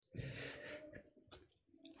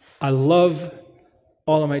I love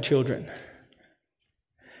all of my children,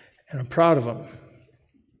 and I'm proud of them.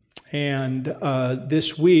 And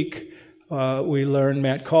this week, we learned,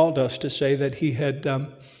 Matt called us to say that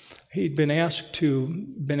he'd been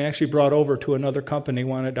actually brought over to another company,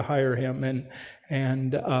 wanted to hire him,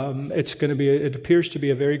 and it appears to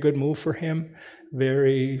be a very good move for him,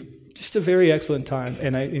 just a very excellent time.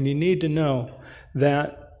 And you need to know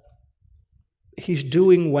that he's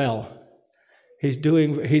doing well.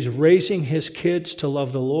 He's raising his kids to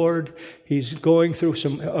love the Lord. He's going through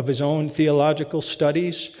some of his own theological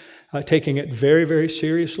studies, taking it very, very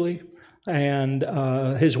seriously. And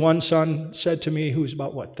his one son said to me, who's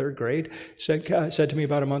about, third grade, said to me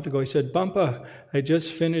about a month ago, he said, Bumpa, I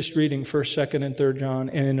just finished reading 1st, 2nd, and 3rd John,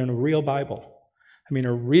 and in a real Bible. I mean,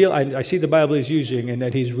 I see the Bible he's using, and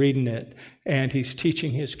that he's reading it, and he's teaching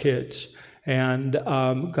his kids. And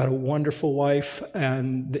got a wonderful wife,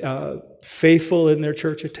 and faithful in their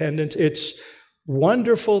church attendance. It's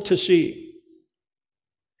wonderful to see.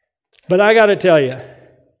 But I got to tell you,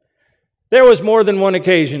 there was more than one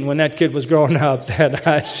occasion when that kid was growing up that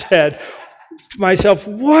I said to myself,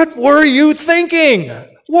 what were you thinking?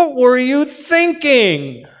 What were you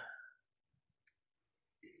thinking?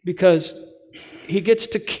 Because he gets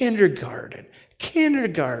to kindergarten.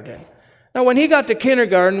 Now, when he got to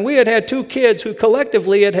kindergarten, we had 2 kids who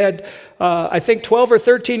collectively had I think 12 or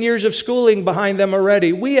 13 years of schooling behind them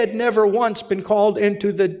already. We had never once been called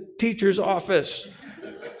into the teacher's office.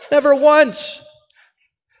 Never once.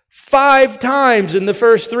 5 times in the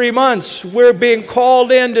first 3 months, we're being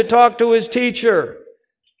called in to talk to his teacher.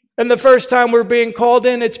 And the first time we're being called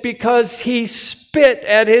in, it's because he spit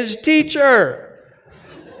at his teacher.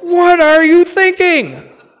 What are you thinking?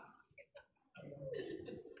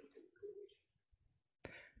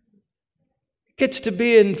 Gets to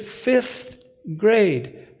be in 5th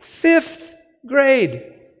grade. 5th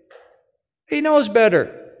grade. He knows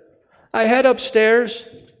better. I head upstairs,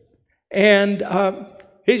 and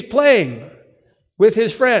he's playing with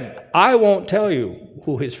his friend. I won't tell you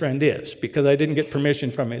who his friend is, because I didn't get permission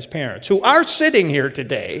from his parents, who are sitting here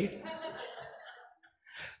today.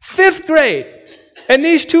 5th grade. And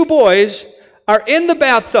these 2 boys are in the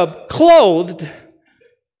bathtub, clothed,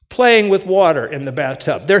 playing with water in the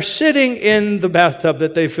bathtub. They're sitting in the bathtub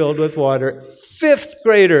that they filled with water. 5th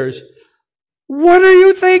graders. What are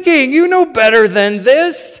you thinking? You know better than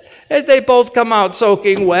this. As they both come out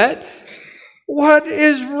soaking wet. What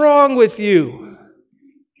is wrong with you?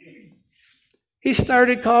 He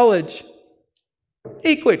started college.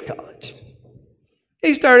 He quit college.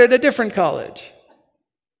 He started a different college.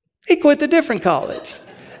 He quit the different college.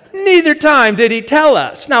 Neither time did he tell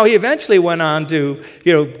us. Now, he eventually went on to,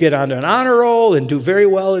 get onto an honor roll and do very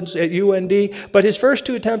well at UND. But his first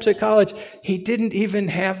 2 attempts at college, he didn't even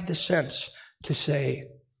have the sense to say,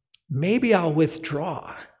 maybe I'll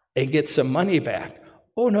withdraw and get some money back.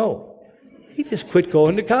 Oh, no. He just quit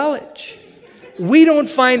going to college. We don't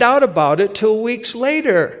find out about it till weeks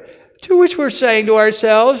later, to which we're saying to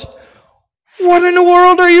ourselves, what in the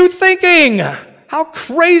world are you thinking? How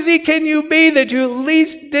crazy can you be that you at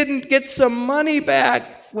least didn't get some money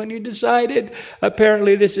back when you decided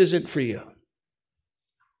apparently this isn't for you?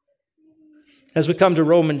 As we come to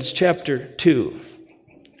Romans chapter 2,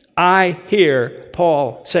 I hear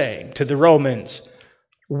Paul saying to the Romans,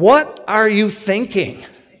 what are you thinking?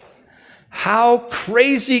 How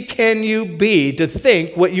crazy can you be to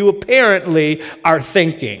think what you apparently are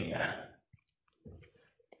thinking?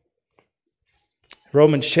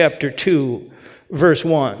 Romans chapter 2, verse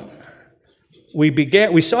 1.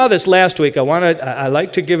 We saw this last week. I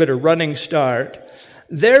like to give it a running start.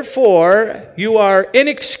 Therefore, you are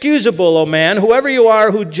inexcusable, O man, whoever you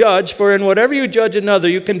are who judge, for in whatever you judge another,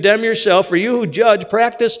 you condemn yourself, for you who judge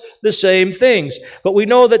practice the same things. But we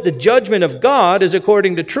know that the judgment of God is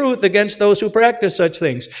according to truth against those who practice such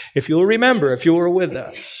things. If you will remember, if you were with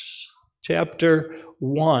us, chapter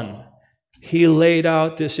 1, he laid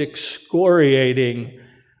out this excoriating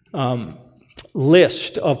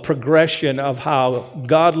list of progression of how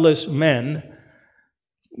godless men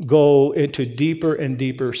go into deeper and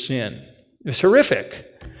deeper sin. It's horrific.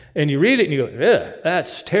 And you read it and you go,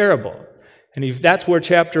 that's terrible. And that's where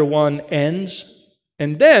chapter 1 ends.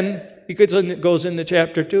 And then he goes into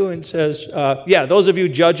chapter 2 and says, those of you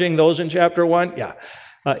judging those in chapter 1,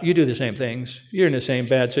 you do the same things. You're in the same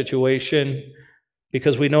bad situation,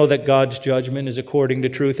 because we know that God's judgment is according to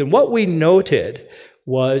truth. And what we noted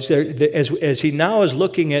was, as he now is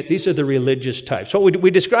looking at, these are the religious types. What we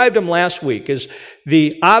described them last week as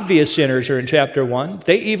the obvious sinners are in chapter 1.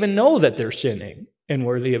 They even know that they're sinning and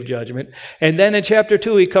worthy of judgment. And then in chapter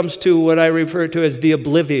 2, he comes to what I refer to as the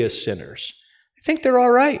oblivious sinners. think they're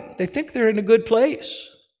all right. They think they're in a good place.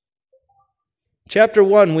 Chapter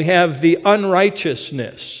 1, we have the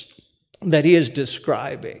unrighteousness that he is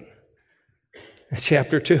describing. In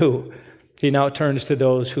chapter 2, he now turns to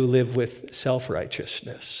those who live with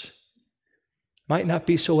self-righteousness. Might not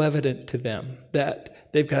be so evident to them that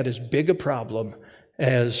they've got as big a problem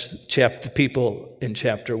as the people in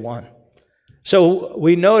chapter 1. So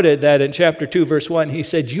we noted that in chapter 2, verse 1, he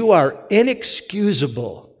said, "You are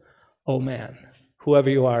inexcusable, O man, whoever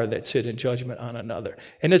you are that sit in judgment on another."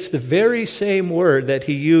 And it's the very same word that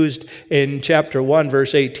he used in chapter 1,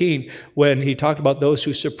 verse 18, when he talked about those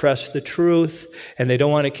who suppress the truth and they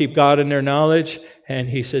don't want to keep God in their knowledge. And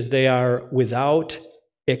he says they are without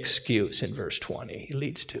excuse in verse 20. He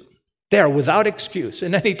leads to. They are without excuse.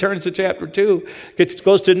 And then he turns to chapter 2,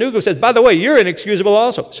 goes to New and says, by the way, you're inexcusable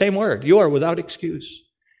also. Same word. You are without excuse.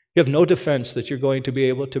 You have no defense that you're going to be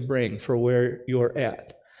able to bring for where you're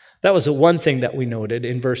at. That was the one thing that we noted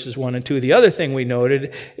in verses 1 and 2. The other thing we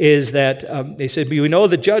noted is that they said, we know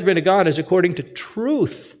the judgment of God is according to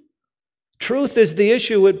truth. Truth is the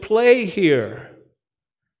issue at play here.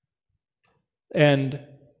 And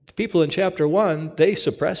the people in chapter 1, they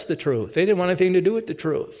suppressed the truth. They didn't want anything to do with the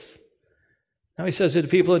truth. Now he says to the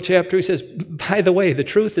people in chapter 2, he says, by the way, the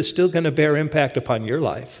truth is still going to bear impact upon your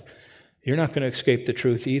life. You're not going to escape the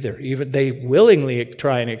truth either. Even they willingly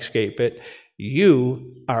try and escape it.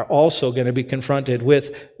 You are also going to be confronted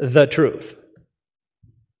with the truth.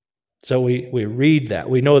 So we read that.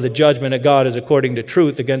 We know the judgment of God is according to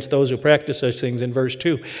truth against those who practice such things in verse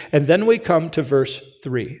 2. And then we come to verse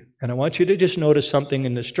 3. And I want you to just notice something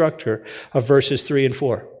in the structure of verses 3 and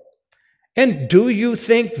 4. And do you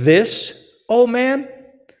think this, O man,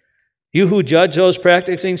 you who judge those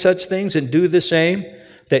practicing such things and do the same,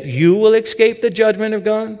 that you will escape the judgment of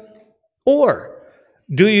God? Or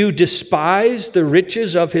do you despise the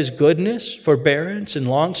riches of his goodness, forbearance, and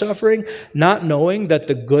long-suffering, not knowing that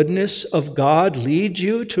the goodness of God leads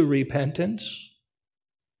you to repentance?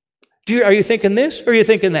 Are you thinking this or are you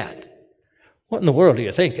thinking that? What in the world are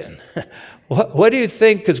you thinking? What do you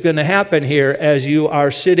think is going to happen here as you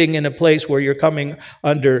are sitting in a place where you're coming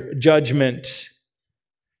under judgment?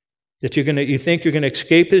 That you think you're going to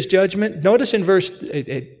escape his judgment? Notice in verse,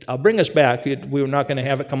 I'll bring us back. We were not going to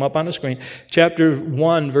have it come up on the screen. Chapter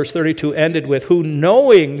 1, verse 32 ended with, who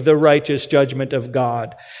knowing the righteous judgment of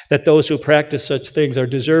God, that those who practice such things are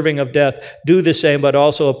deserving of death, do the same, but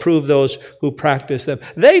also approve those who practice them.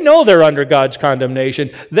 They know they're under God's condemnation.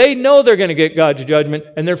 They know they're going to get God's judgment,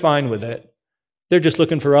 and they're fine with it. They're just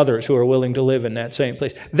looking for others who are willing to live in that same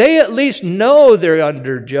place. They at least know they're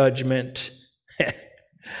under judgment.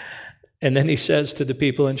 And then he says to the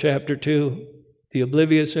people in chapter 2, the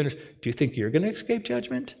oblivious sinners, do you think you're going to escape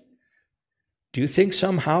judgment? Do you think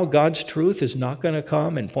somehow God's truth is not going to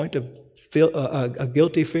come and point a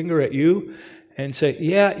guilty finger at you and say,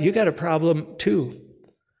 yeah, you got a problem too?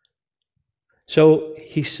 So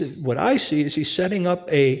what I see is he's setting up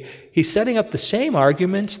the same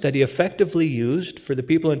arguments that he effectively used for the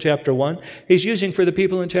people in chapter 1. He's using for the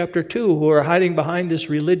people in chapter 2 who are hiding behind this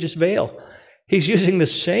religious veil. He's using the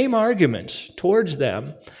same arguments towards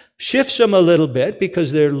them, shifts them a little bit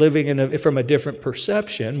because they're living from a different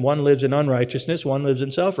perception. One lives in unrighteousness, one lives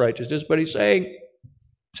in self-righteousness, but he's saying,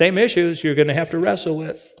 same issues you're going to have to wrestle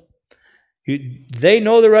with. They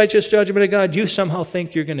know the righteous judgment of God. You somehow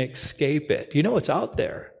think you're going to escape it. You know it's out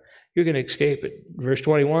there. You're going to escape it. Verse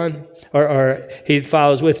 21, or he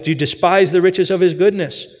follows with, do you despise the riches of his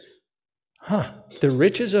goodness? The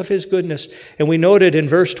riches of his goodness. And we noted in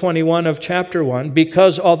verse 21 of chapter 1,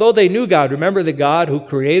 because although they knew God, remember the God who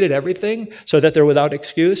created everything so that they're without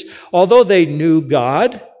excuse? Although they knew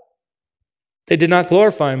God, they did not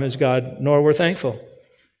glorify him as God, nor were thankful.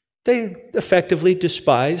 They effectively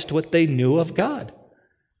despised what they knew of God.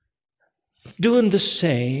 Doing the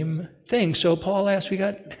same thing. So Paul asks, we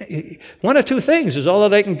got one of two things is all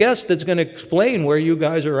that I can guess that's going to explain where you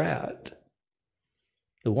guys are at.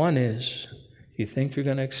 The one is, you think you're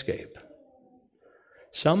going to escape.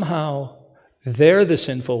 Somehow, they're the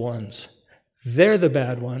sinful ones. They're the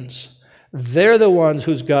bad ones. They're the ones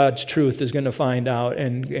whose God's truth is going to find out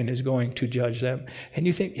and is going to judge them. And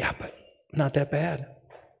you think, yeah, but not that bad.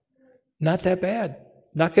 Not that bad.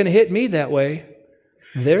 Not going to hit me that way.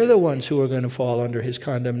 They're the ones who are going to fall under his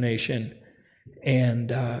condemnation.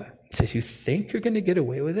 And he says, you think you're going to get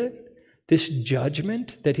away with it? This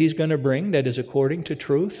judgment that he's going to bring that is according to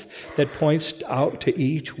truth, that points out to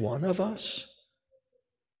each one of us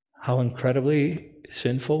how incredibly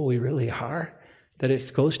sinful we really are, that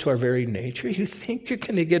it goes to our very nature. You think you're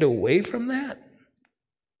going to get away from that?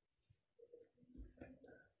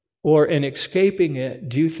 Or in escaping it,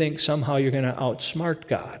 do you think somehow you're going to outsmart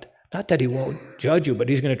God? Not that he won't judge you, but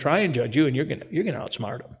he's going to try and judge you, and you're going to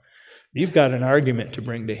outsmart him. You've got an argument to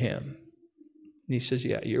bring to him. And he says,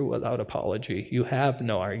 yeah, you're without apology. You have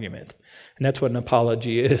no argument. And that's what an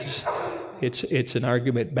apology is. It's an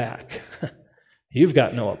argument back. You've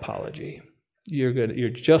got no apology. You're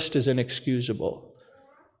just as inexcusable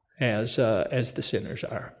as the sinners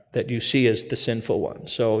are, that you see as the sinful one.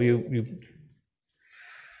 So you're going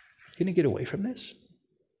to get away from this?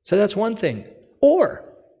 So that's one thing. Or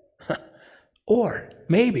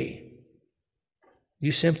maybe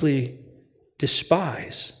you simply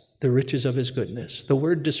despise the riches of his goodness. The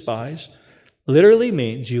word despise literally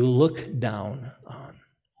means you look down on.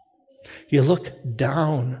 You look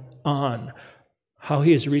down on how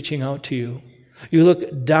he is reaching out to you. You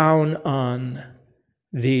look down on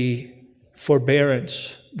the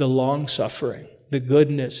forbearance, the long-suffering, the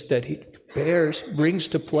goodness that he brings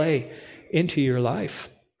to play into your life.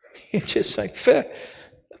 You're just like,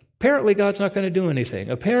 apparently God's not going to do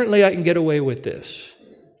anything. Apparently I can get away with this.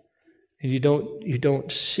 And you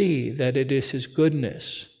don't see that it is his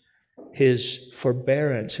goodness, his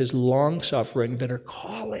forbearance, his long-suffering that are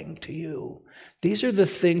calling to you. These are the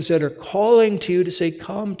things that are calling to you to say,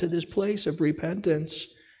 come to this place of repentance.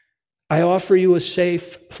 I offer you a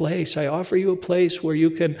safe place. I offer you a place where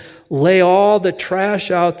you can lay all the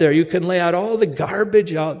trash out there. You can lay out all the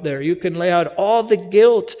garbage out there. You can lay out all the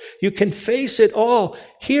guilt. You can face it all.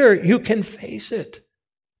 Here, you can face it.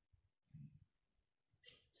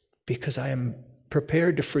 Because I am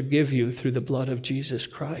prepared to forgive you through the blood of Jesus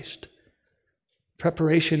Christ.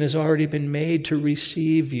 Preparation has already been made to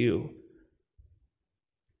receive you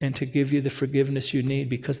and to give you the forgiveness you need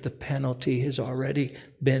because the penalty has already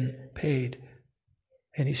been paid.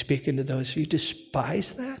 And he's speaking to those. You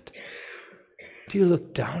despise that? Do you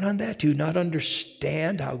look down on that? Do you not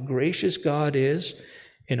understand how gracious God is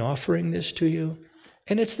in offering this to you?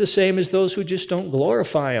 And it's the same as those who just don't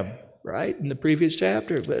glorify him, right? In the previous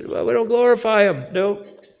chapter. But well, we don't glorify him. No.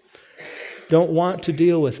 Don't want to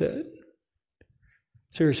deal with it.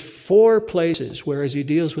 So there's 4 places, whereas he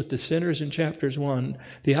deals with the sinners in chapters 1,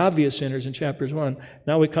 the obvious sinners in chapters 1.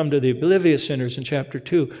 Now we come to the oblivious sinners in chapter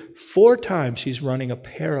 2. 4 times he's running a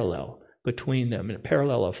parallel between them, a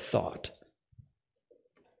parallel of thought.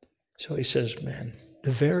 So he says, man,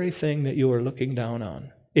 the very thing that you are looking down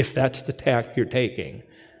on, if that's the tack you're taking,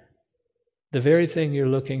 the very thing you're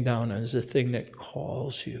looking down on is the thing that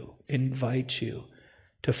calls you, invites you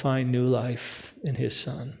to find new life in his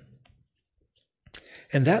Son.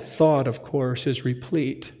 And that thought, of course, is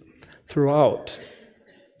replete throughout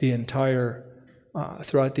the entire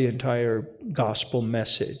gospel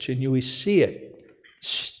message. And we see it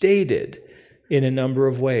stated in a number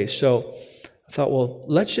of ways. So I thought, well,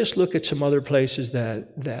 let's just look at some other places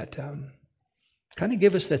that kind of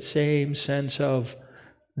give us that same sense of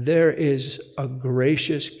there is a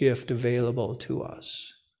gracious gift available to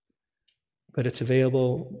us. But it's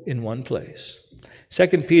available in one place. 2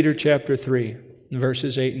 Peter chapter 3. In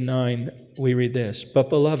verses 8 and 9, we read this, "But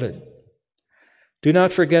beloved, do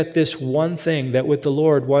not forget this one thing, that with the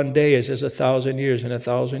Lord 1 day is as 1,000 years, and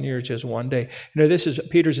 1,000 years as 1 day."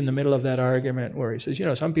 Peter's in the middle of that argument where he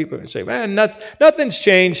says, some people can say, man, nothing's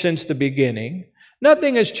changed since the beginning.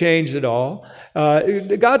 Nothing has changed at all.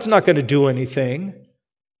 God's not going to do anything.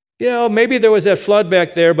 Maybe there was that flood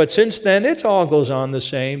back there, but since then, it all goes on the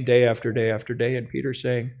same day after day after day. And Peter's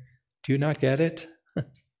saying, do you not get it?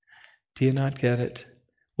 Do you not get it?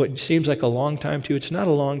 What seems like a long time to you, it's not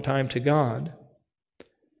a long time to God.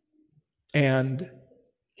 And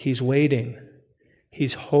he's waiting.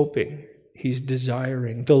 He's hoping. He's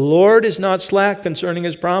desiring. The Lord is not slack concerning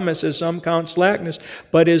his promise, as some count slackness,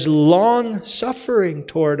 but is long-suffering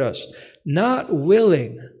toward us, not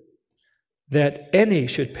willing that any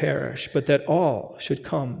should perish, but that all should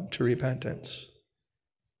come to repentance.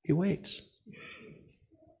 He waits.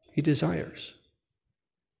 He desires.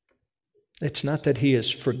 It's not that he has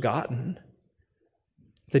forgotten.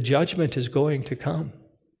 The judgment is going to come.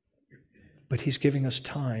 But he's giving us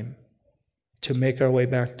time to make our way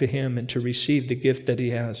back to him and to receive the gift that he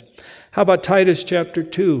has. How about Titus chapter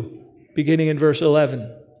 2, beginning in verse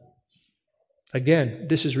 11? Again,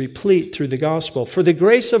 this is replete through the gospel. "For the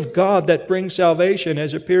grace of God that brings salvation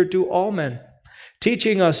has appeared to all men,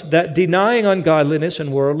 teaching us that denying ungodliness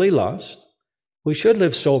and worldly lust, we should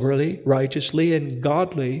live soberly, righteously, and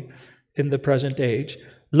godly in the present age,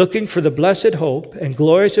 looking for the blessed hope and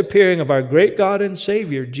glorious appearing of our great God and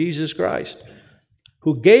Savior, Jesus Christ,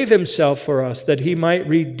 who gave himself for us that he might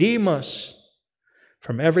redeem us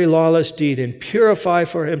from every lawless deed and purify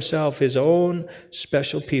for himself his own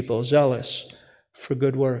special people, zealous for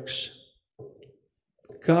good works.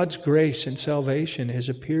 God's grace and salvation has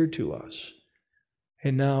appeared to us.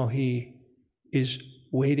 And now He is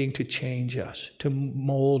waiting to change us, to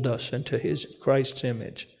mold us into Christ's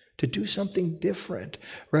image, to do something different,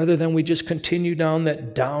 rather than we just continue down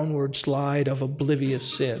that downward slide of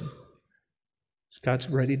oblivious sin. God's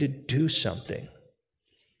ready to do something.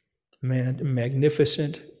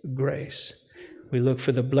 Magnificent grace. We look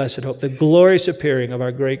for the blessed hope, the glorious appearing of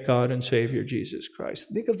our great God and Savior, Jesus Christ.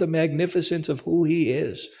 Think of the magnificence of who He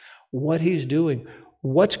is, what He's doing,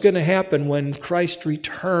 what's going to happen when Christ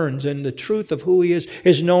returns and the truth of who He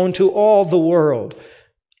is known to all the world.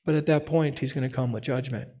 But at that point, He's going to come with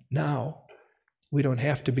judgment. Now, we don't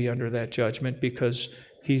have to be under that judgment because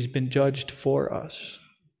He's been judged for us.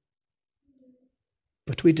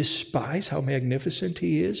 But do we despise how magnificent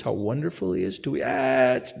He is, how wonderful He is? Do we?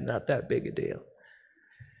 It's not that big a deal.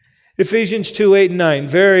 Ephesians 2, 8 and 9,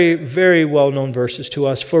 very, very well-known verses to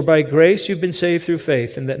us. For by grace you've been saved through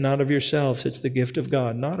faith, and that not of yourselves, it's the gift of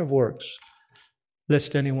God, not of works,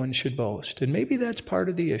 lest anyone should boast. And maybe that's part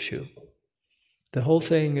of the issue. The whole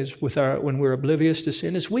thing is when we're oblivious to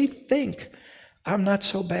sin, is we think, I'm not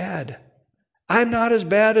so bad. I'm not as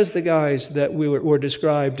bad as the guys that were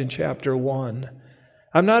described in chapter 1.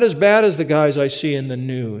 I'm not as bad as the guys I see in the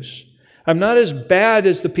news. I'm not as bad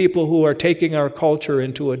as the people who are taking our culture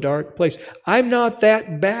into a dark place. I'm not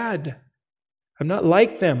that bad. I'm not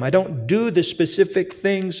like them. I don't do the specific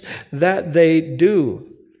things that they do.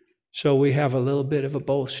 So we have a little bit of a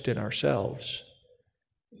boast in ourselves.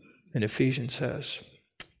 And Ephesians says,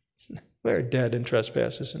 we're dead in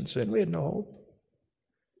trespasses and sin. We had no hope.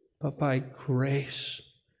 But by grace,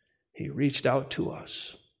 He reached out to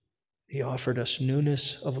us. He offered us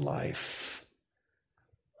newness of life.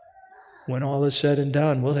 When all is said and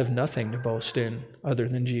done, we'll have nothing to boast in other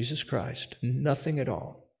than Jesus Christ. Nothing at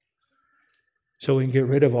all. So we can get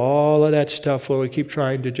rid of all of that stuff where we keep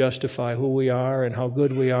trying to justify who we are and how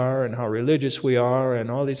good we are and how religious we are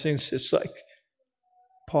and all these things. It's like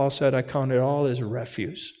Paul said, I count it all as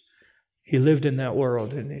refuse. He lived in that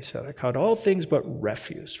world and he said, I count all things but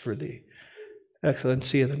refuse for the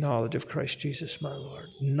excellency of the knowledge of Christ Jesus my Lord.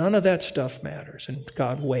 None of that stuff matters, and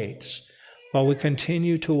God waits while we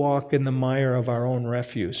continue to walk in the mire of our own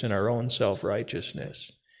refuse and our own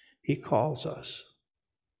self-righteousness. He calls us.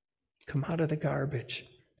 Come out of the garbage.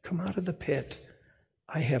 Come out of the pit.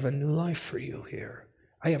 I have a new life for you here.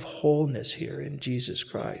 I have wholeness here in Jesus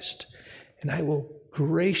Christ. And I will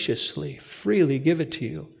graciously, freely give it to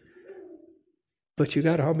you. But you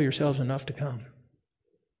got to humble yourselves enough to come.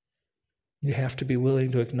 You have to be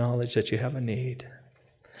willing to acknowledge that you have a need.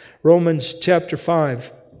 Romans chapter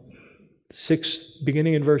 5. 6,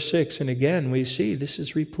 beginning in verse 6, and again we see this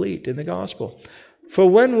is replete in the gospel. For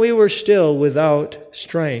when we were still without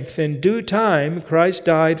strength, in due time Christ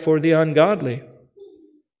died for the ungodly.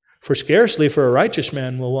 For scarcely for a righteous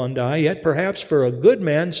man will one die, yet perhaps for a good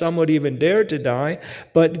man some would even dare to die.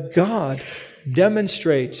 But God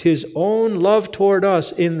demonstrates His own love toward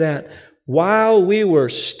us in that while we were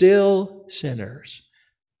still sinners,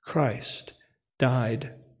 Christ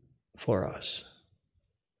died for us.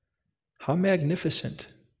 How magnificent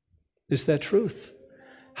is that truth?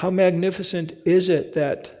 How magnificent is it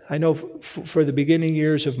that I know for the beginning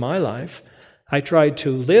years of my life, I tried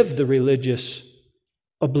to live the religious,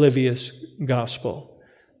 oblivious gospel.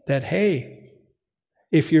 That, hey,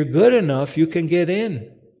 if you're good enough, you can get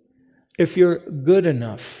in. If you're good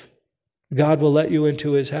enough, God will let you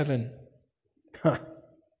into His heaven. I'll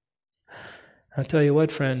tell you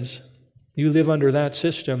what, friends. You live under that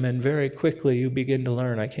system, and very quickly you begin to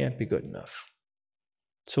learn, I can't be good enough.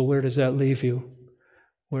 So where does that leave you?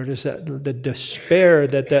 Where does the despair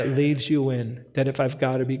that leaves you in, that if I've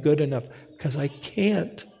got to be good enough, because I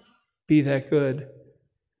can't be that good.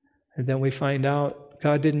 And then we find out,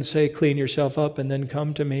 God didn't say, clean yourself up and then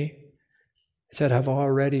come to me. He said, I've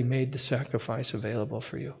already made the sacrifice available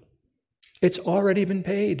for you. It's already been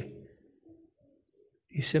paid.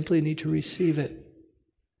 You simply need to receive it.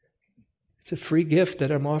 It's a free gift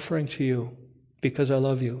that I'm offering to you because I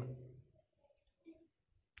love you.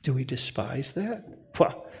 Do we despise that?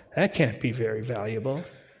 Well, that can't be very valuable.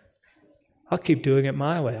 I'll keep doing it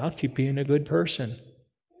my way. I'll keep being a good person.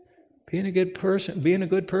 Being a good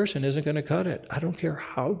person isn't going to cut it. I don't care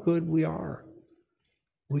how good we are.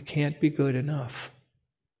 We can't be good enough.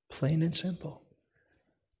 Plain and simple.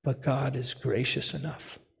 But God is gracious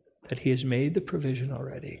enough that He has made the provision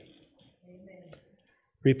already.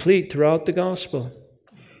 Replete throughout the gospel.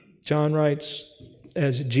 John writes,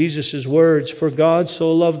 as Jesus' words, for God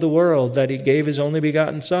so loved the world that He gave His only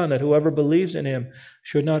begotten Son, that whoever believes in Him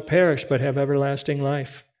should not perish but have everlasting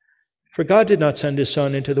life. For God did not send his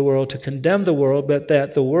Son into the world to condemn the world, but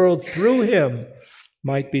that the world through him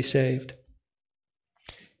might be saved.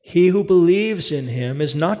 He who believes in him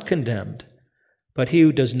is not condemned, but he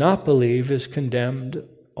who does not believe is condemned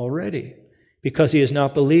already, because he has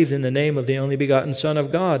not believed in the name of the only begotten Son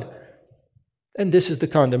of God. And this is the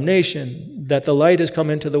condemnation, that the light has come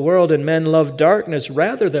into the world, and men love darkness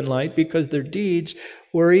rather than light, because their deeds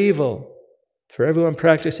were evil. For everyone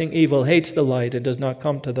practicing evil hates the light and does not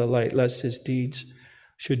come to the light, lest his deeds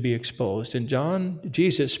should be exposed. And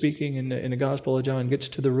Jesus, speaking in the Gospel of John, gets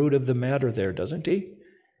to the root of the matter there, doesn't he?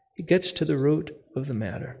 He gets to the root of the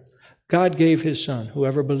matter. God gave his Son.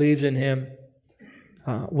 Whoever believes in him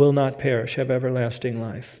will not perish, have everlasting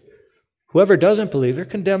life. Whoever doesn't believe, they're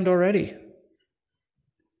condemned already.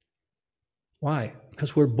 Why?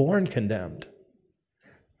 Because we're born condemned.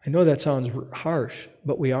 I know that sounds harsh,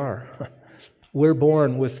 but we are. We're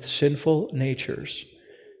born with sinful natures,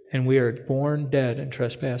 and we are born dead in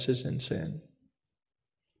trespasses and sin.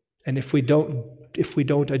 And if we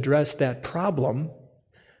don't address that problem,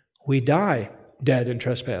 we die dead in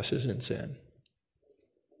trespasses and sin,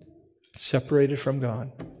 separated from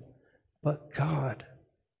God. But God,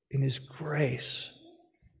 in his grace,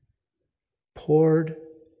 poured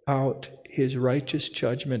out his righteous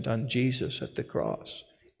judgment on Jesus at the cross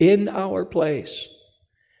in our place.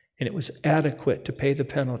 And it was adequate to pay the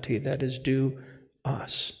penalty that is due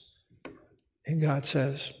us. And God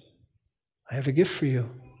says, I have a gift for you.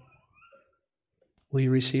 Will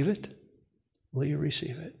you receive it? Will you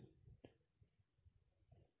receive it?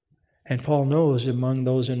 And Paul knows among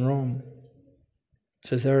those in Rome,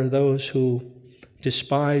 says there are those who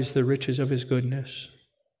despise the riches of his goodness.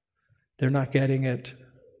 They're not getting it.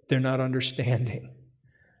 They're not understanding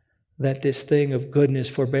that this thing of goodness,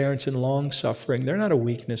 forbearance, and long-suffering, they're not a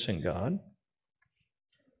weakness in God.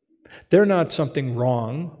 They're not something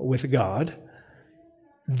wrong with God.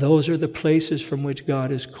 Those are the places from which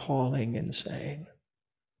God is calling and saying,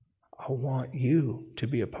 I want you to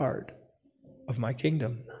be a part of my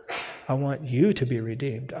kingdom. I want you to be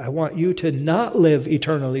redeemed. I want you to not live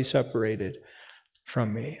eternally separated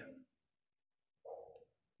from me.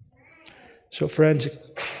 So, friends,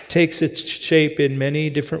 it takes its shape in many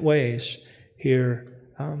different ways here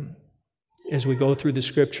as we go through the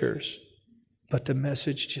Scriptures. But the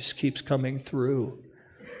message just keeps coming through.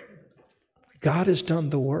 God has done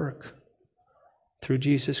the work through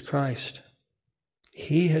Jesus Christ.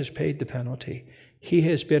 He has paid the penalty. He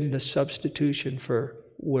has been the substitution for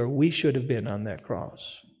where we should have been on that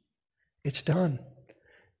cross. It's done.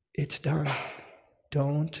 It's done.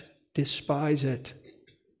 Don't despise it.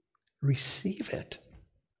 Receive it.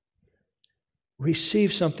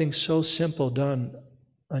 Receive something so simple done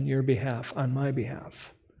on your behalf, on my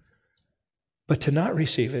behalf. But to not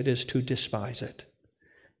receive it is to despise it.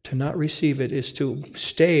 To not receive it is to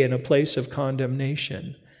stay in a place of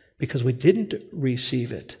condemnation because we didn't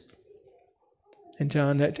receive it. And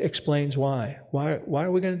John that explains why. Why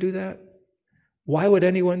are we going to do that? Why would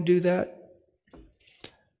anyone do that?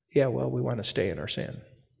 Yeah, well, we want to stay in our sin.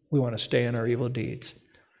 We want to stay in our evil deeds.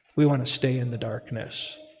 We want to stay in the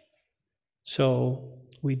darkness. So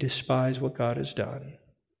we despise what God has done.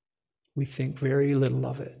 We think very little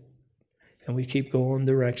of it. And we keep going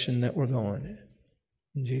the direction that we're going.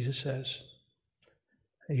 And Jesus says,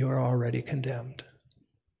 you are already condemned.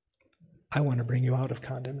 I want to bring you out of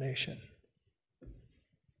condemnation.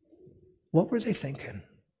 What were they thinking?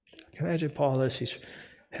 I can imagine Paul as he's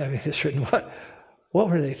having this written. What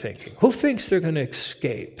were they thinking? Who thinks they're going to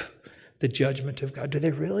escape the judgment of God? Do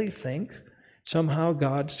they really think somehow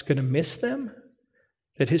God's going to miss them?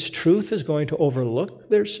 That his truth is going to overlook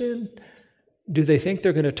their sin? Do they think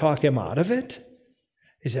they're going to talk him out of it?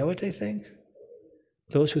 Is that what they think?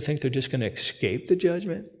 Those who think they're just going to escape the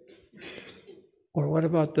judgment? Or what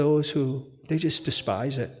about those who, they just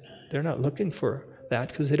despise it? They're not looking for that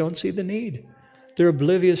because they don't see the need. They're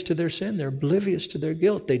oblivious to their sin. They're oblivious to their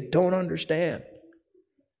guilt. They don't understand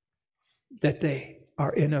that they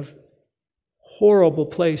are in a horrible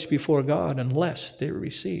place before God unless they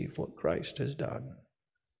receive what Christ has done.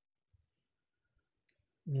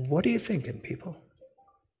 What are you thinking, people?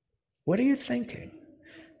 What are you thinking?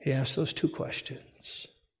 He asked those two questions.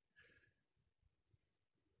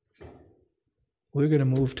 We're going to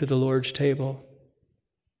move to the Lord's table.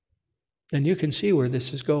 And you can see where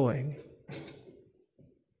this is going.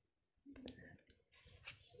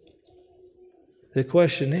 The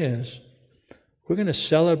question is, we're going to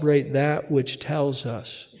celebrate that which tells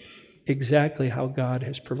us exactly how God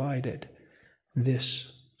has provided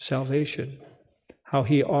this salvation. How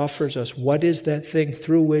he offers us. What is that thing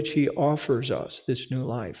through which he offers us this new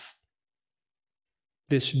life?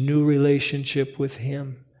 this new relationship with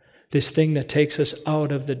Him, this thing that takes us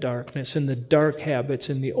out of the darkness and the dark habits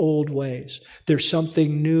and the old ways. There's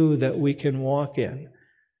something new that we can walk in,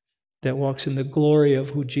 that walks in the glory of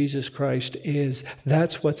who Jesus Christ is.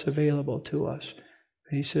 That's what's available to us.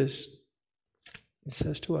 He says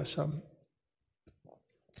to us,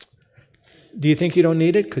 do you think you don't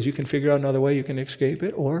need it because you can figure out another way you can escape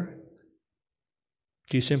it? Or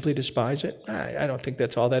do you simply despise it? I don't think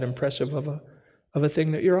that's all that impressive of a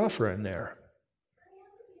thing that you're offering there.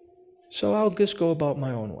 So I'll just go about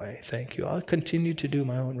my own way. Thank you. I'll continue to do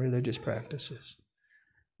my own religious practices.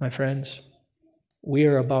 My friends, we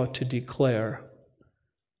are about to declare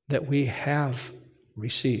that we have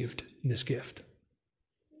received this gift.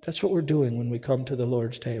 That's what we're doing when we come to the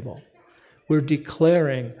Lord's table. We're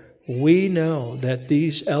declaring we know that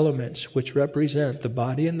these elements, which represent the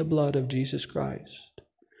body and the blood of Jesus Christ,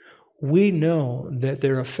 we know that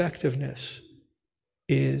their effectiveness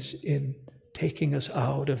is in taking us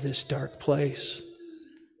out of this dark place.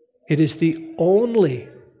 It is the only,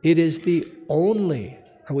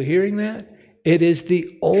 are we hearing that? It is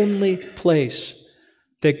the only place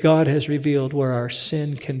that God has revealed where our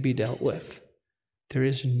sin can be dealt with. There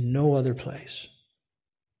is no other place.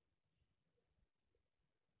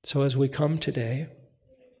 So as we come today,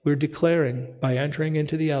 we're declaring by entering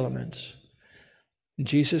into the elements,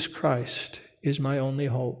 Jesus Christ is my only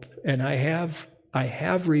hope, and I have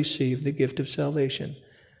received the gift of salvation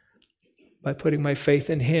by putting my faith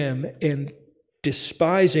in Him and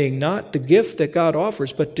despising not the gift that God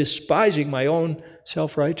offers, but despising my own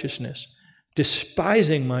self-righteousness,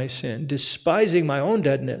 despising my sin, despising my own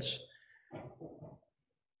deadness,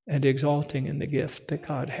 and exalting in the gift that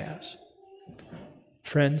God has.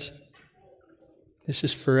 Friends, this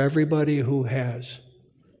is for everybody who has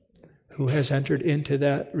entered into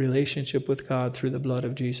that relationship with God through the blood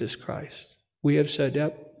of Jesus Christ. We have said,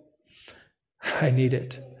 yep, I need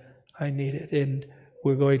it. And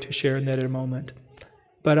we're going to share in that in a moment.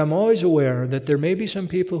 But I'm always aware that there may be some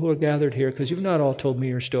people who are gathered here, because you've not all told me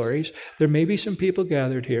your stories. There may be some people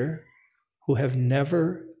gathered here who have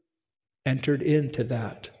never entered into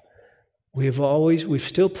that. We've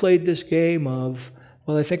still played this game of,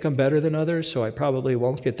 well, I think I'm better than others, so I probably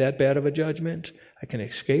won't get that bad of a judgment. I can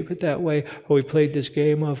escape it that way. Or we played this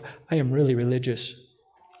game of, I am really religious.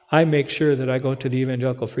 I make sure that I go to the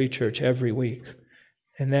Evangelical Free Church every week,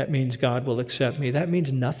 and that means God will accept me. That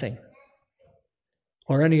means nothing.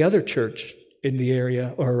 Or any other church in the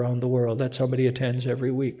area or around the world that somebody attends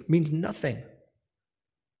every week means nothing.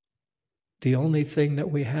 The only thing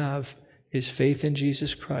that we have is faith in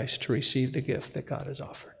Jesus Christ to receive the gift that God has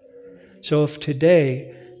offered. So if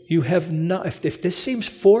today you have not, if this seems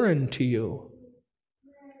foreign to you,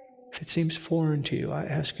 I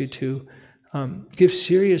ask you to give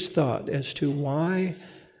serious thought as to why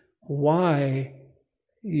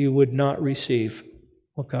you would not receive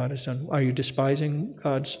what God has done. Are you despising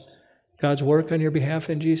God's work on your behalf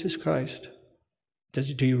in Jesus Christ?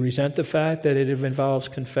 Do you resent the fact that it involves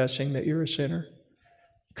confessing that you're a sinner?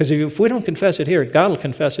 Because if we don't confess it here, God will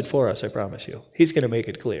confess it for us, I promise you. He's going to make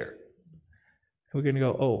it clear. We're going to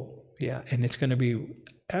go, oh, yeah, and it's going to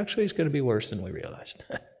be worse than we realized.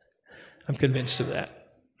 I'm convinced of that,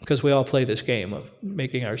 because we all play this game of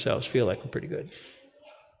making ourselves feel like we're pretty good.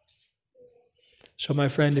 So, my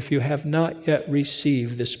friend, if you have not yet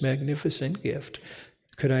received this magnificent gift,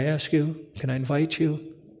 can I invite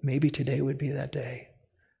you, maybe today would be that day,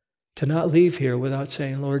 to not leave here without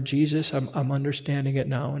saying, Lord Jesus, I'm understanding it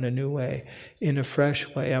now in a new way, in a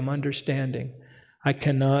fresh way. I'm understanding. I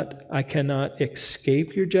cannot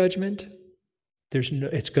escape your judgment.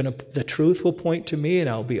 The truth will point to me, and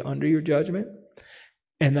I'll be under your judgment.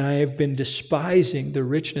 And I have been despising the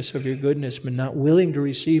richness of your goodness, but not willing to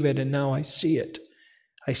receive it, and now I see it.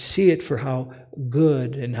 I see it for how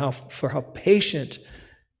good and for how patient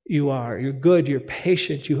you are. You're good, you're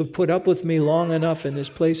patient. You have put up with me long enough in this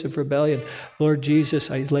place of rebellion. Lord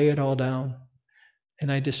Jesus, I lay it all down,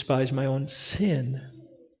 and I despise my own sin,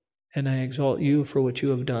 and I exalt you for what you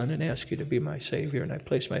have done and ask you to be my Savior, and I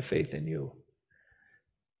place my faith in you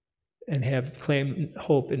and have claim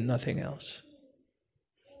hope in nothing else.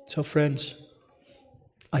 So, friends,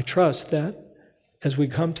 I trust that as we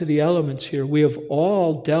come to the elements here, we have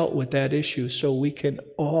all dealt with that issue, so we can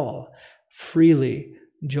all freely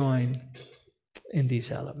join in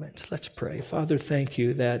these elements. Let's pray. Father, thank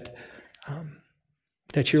you that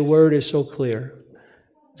your word is so clear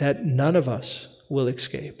that none of us will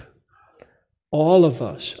escape. All of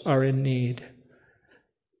us are in need.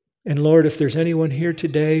 And Lord, if there's anyone here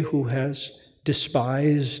today who has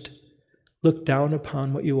despised look down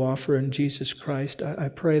upon what you offer in Jesus Christ. I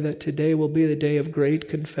pray that today will be the day of great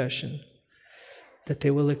confession, that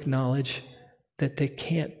they will acknowledge that they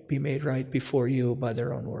can't be made right before you by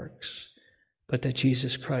their own works, but that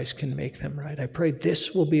Jesus Christ can make them right. I pray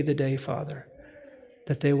this will be the day, Father,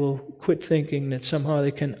 that they will quit thinking that somehow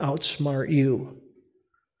they can outsmart you.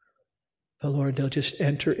 But Lord, they'll just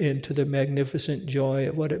enter into the magnificent joy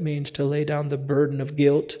of what it means to lay down the burden of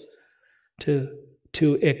guilt,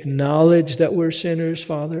 to acknowledge that we're sinners,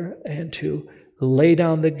 Father, and to lay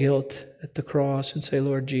down the guilt at the cross and say,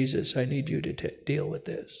 Lord Jesus, I need you to deal with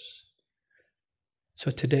this. So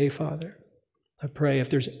today, Father, I pray if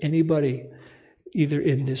there's anybody either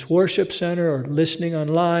in this worship center or listening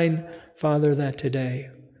online, Father, that today,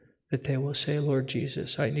 that they will say, Lord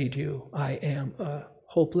Jesus, I need you. I am a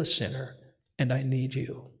hopeless sinner, and I need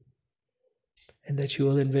you. And that you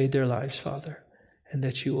will invade their lives, Father, and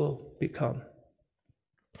that you will become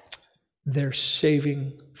their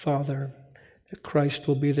saving Father, that Christ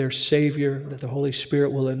will be their Savior, that the Holy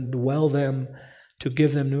Spirit will indwell them to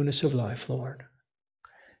give them newness of life, Lord.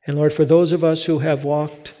 And Lord, for those of us who have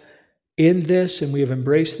walked in this and we have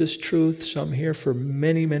embraced this truth, some here for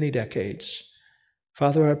many, many decades,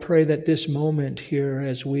 Father, I pray that this moment here,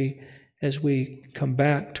 as we come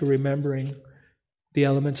back to remembering the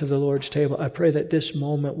elements of the Lord's table, I pray that this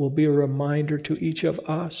moment will be a reminder to each of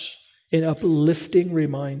us, an uplifting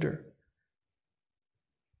reminder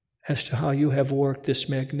as to how you have worked this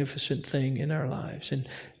magnificent thing in our lives. And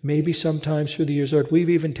maybe sometimes through the years, Lord, we've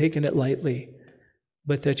even taken it lightly,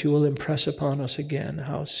 but that you will impress upon us again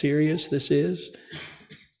how serious this is,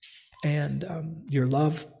 and your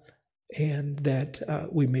love, and that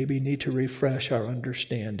we maybe need to refresh our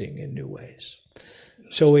understanding in new ways.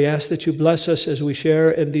 So we ask that you bless us as we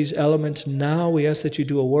share in these elements now. We ask that you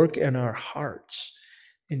do a work in our hearts.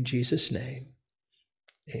 In Jesus' name,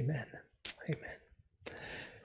 amen. Amen.